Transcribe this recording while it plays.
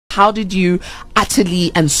How did you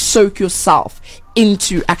utterly and soak yourself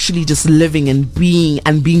into actually just living and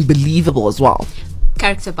being believable as well?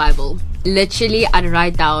 Character Bible. Literally, I'd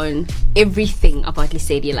write down everything about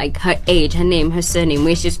Lesedi, like her age, her name, her surname,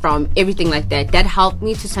 where she's from, everything like that. That helped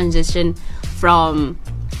me to transition from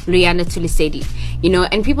Luyanda to Lesedi, you know.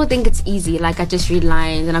 And people think it's easy, like I just read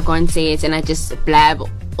lines and I go and say it and I just blab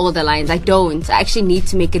all the lines. I don't. I actually need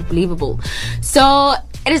to make it believable. So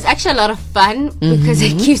it is actually a lot of fun because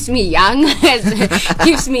it keeps me young. It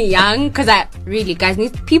keeps me young because I really, guys,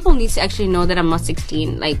 people need to actually know that I'm not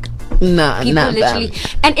 16. Like, people literally,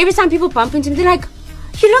 and every time people bump into me, they're like,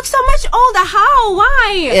 "You look so much older. How?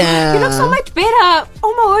 Why? Yeah. You look so much better.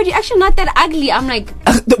 Oh my word, you're actually not that ugly." I'm like,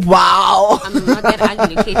 wow. I'm not that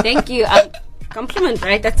ugly. Okay, thank you. Compliment,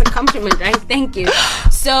 right? That's a compliment, right? Thank you.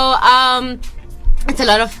 So, it's a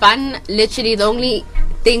lot of fun. Literally, the only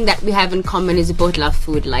thing that we have in common is we both love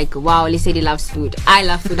food. Like, wow, Lesedi loves food. I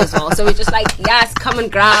love food as well. So we're just like, yes, common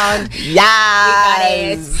ground. Yeah, we got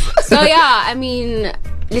it. So yeah, I mean,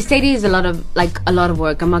 Lesedi is a lot of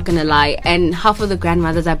work, I'm not gonna lie. And half of the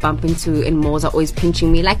grandmothers I bump into in malls are always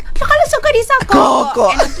pinching me like, Go.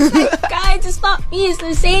 and I'm just like, guys, it's not me, it's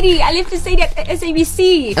Lesedi. I live Lesedi at the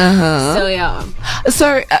SABC. So yeah.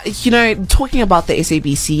 So you know, talking about the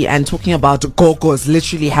SABC and talking about gogos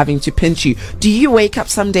literally having to pinch you, do you wake up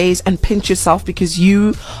some days and pinch yourself because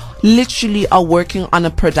you literally are working on a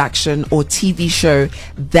production or TV show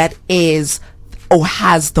that is or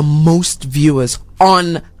has the most viewers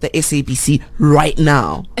on the SABC right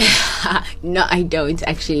now? No, I don't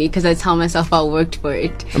actually, because I tell myself I worked for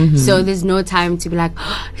it. So there's no time to be like,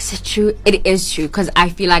 oh, is it true? It is true, because I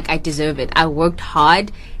feel like I deserve it. I worked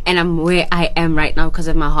hard and I'm where I am right now because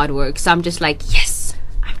of my hard work. So I'm just like, yes,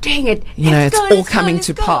 I'm doing it. You know, it's all coming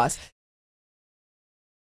to pass.